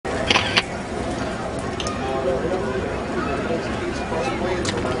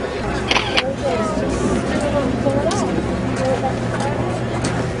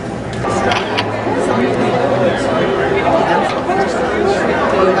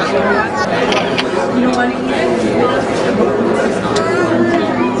You don't want to eat it?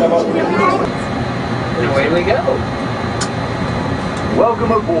 Away we go.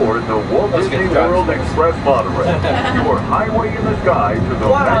 Welcome aboard the Walt Disney World Express monorail. Your highway in the sky to the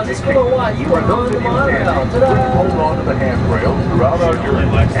Magic Kingdom. For those of you standing, please hold on to the handrails throughout our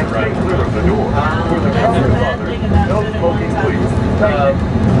journey and stay clear of the door. For the comfort of others, no smoking, please. Thank you.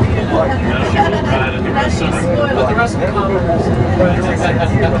 We invite you to share the ride in the rest of never before during the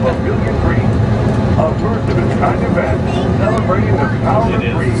year of a million dreams. A first of its kind event celebrating the power of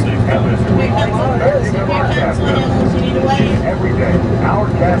dreams and the sweet magic of our cast members. Every day, our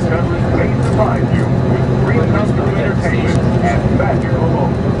cast members may surprise you with free comfortable entertainment and magical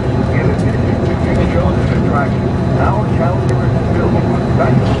moments. In addition to new shows and attractions, our calendar is filled with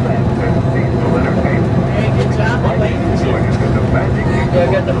special events and seasonal entertainment. Good job. Join us in the Magic Kingdom.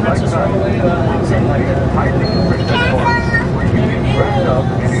 I got the princess all the way to something like that. Typing Princess Park, where you can dress up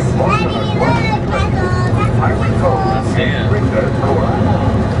and embark on a classic Pirate Cove and Princess Court.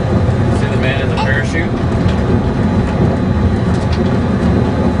 See the man in the parachute?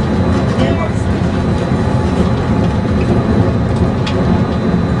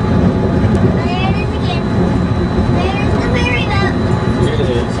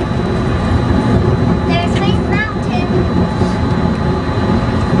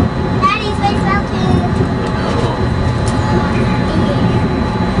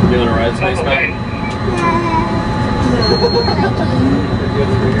 Space Mountain?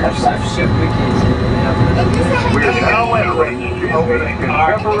 We're now entering Disney's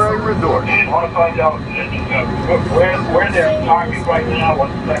Contemporary Resort. I want to find out where they're parking right now. 1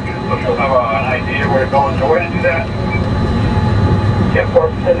 second, so you'll have an idea where they're going. So where to do that? Yeah,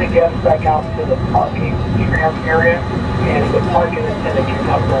 for sending guests back out to the parking tram area, and the parking attendant can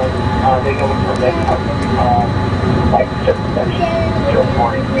help them. They go from that like certain sections till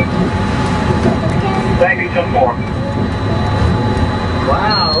morning. Thank you some more.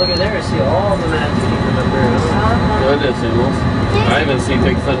 Wow, look at there. See all the Magic Kingdom up there. Goodness, animals. I haven't seen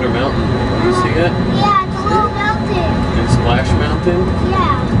Big Thunder Mountain. Did you see it? Yeah, it's a little mountain. And Splash Mountain?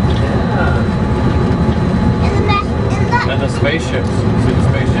 Yeah. And the spaceships. See the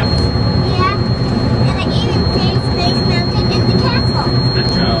spaceships? Yeah. And I even see Space Mountain in the castle. Good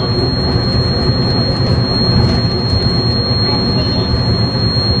job.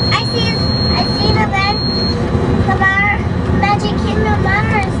 I see the bed from our Magic Kingdom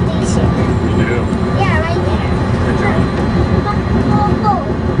monorail station. You do? Yeah, right there. Good job. Oh,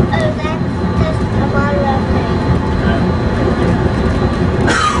 that's a monorail thing.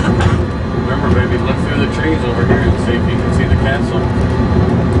 Remember, baby, look through the trees over here and see if you can see the castle.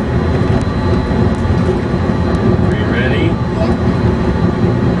 Are you ready? Yeah.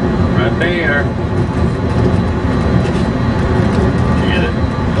 Right there. Did you get it?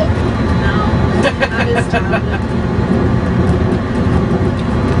 Not this time.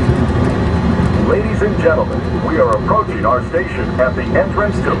 Ladies and gentlemen, we are approaching our station at the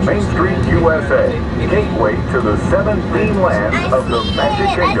entrance to Main Street, USA, gateway to the 7 theme lands of the Magic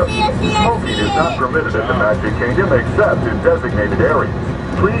Kingdom. Smoking is not permitted at the Magic Kingdom except in designated areas.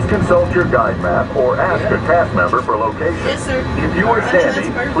 Please consult your guide map or ask a cast member for location. Yes, sir. If you are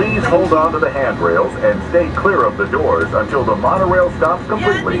standing, please hold on to the handrails and stay clear of the doors until the monorail stops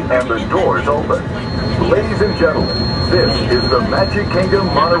completely and the doors open. Ladies and gentlemen, this is the Magic Kingdom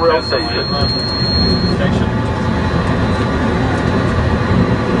monorail station.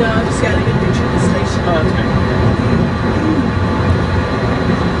 No, I just got a good picture of the station. Oh, that's good.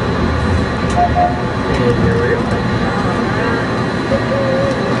 And here we are.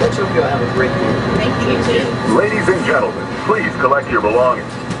 Let's hope you'll have a great day. Thank you, too. Ladies and gentlemen, please collect your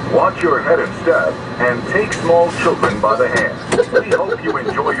belongings. Watch your head and step, and take small children by the hand. We hope you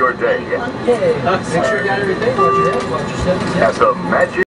enjoy your day Hey, make sure you got everything. Watch your head, watch your step. at the Magic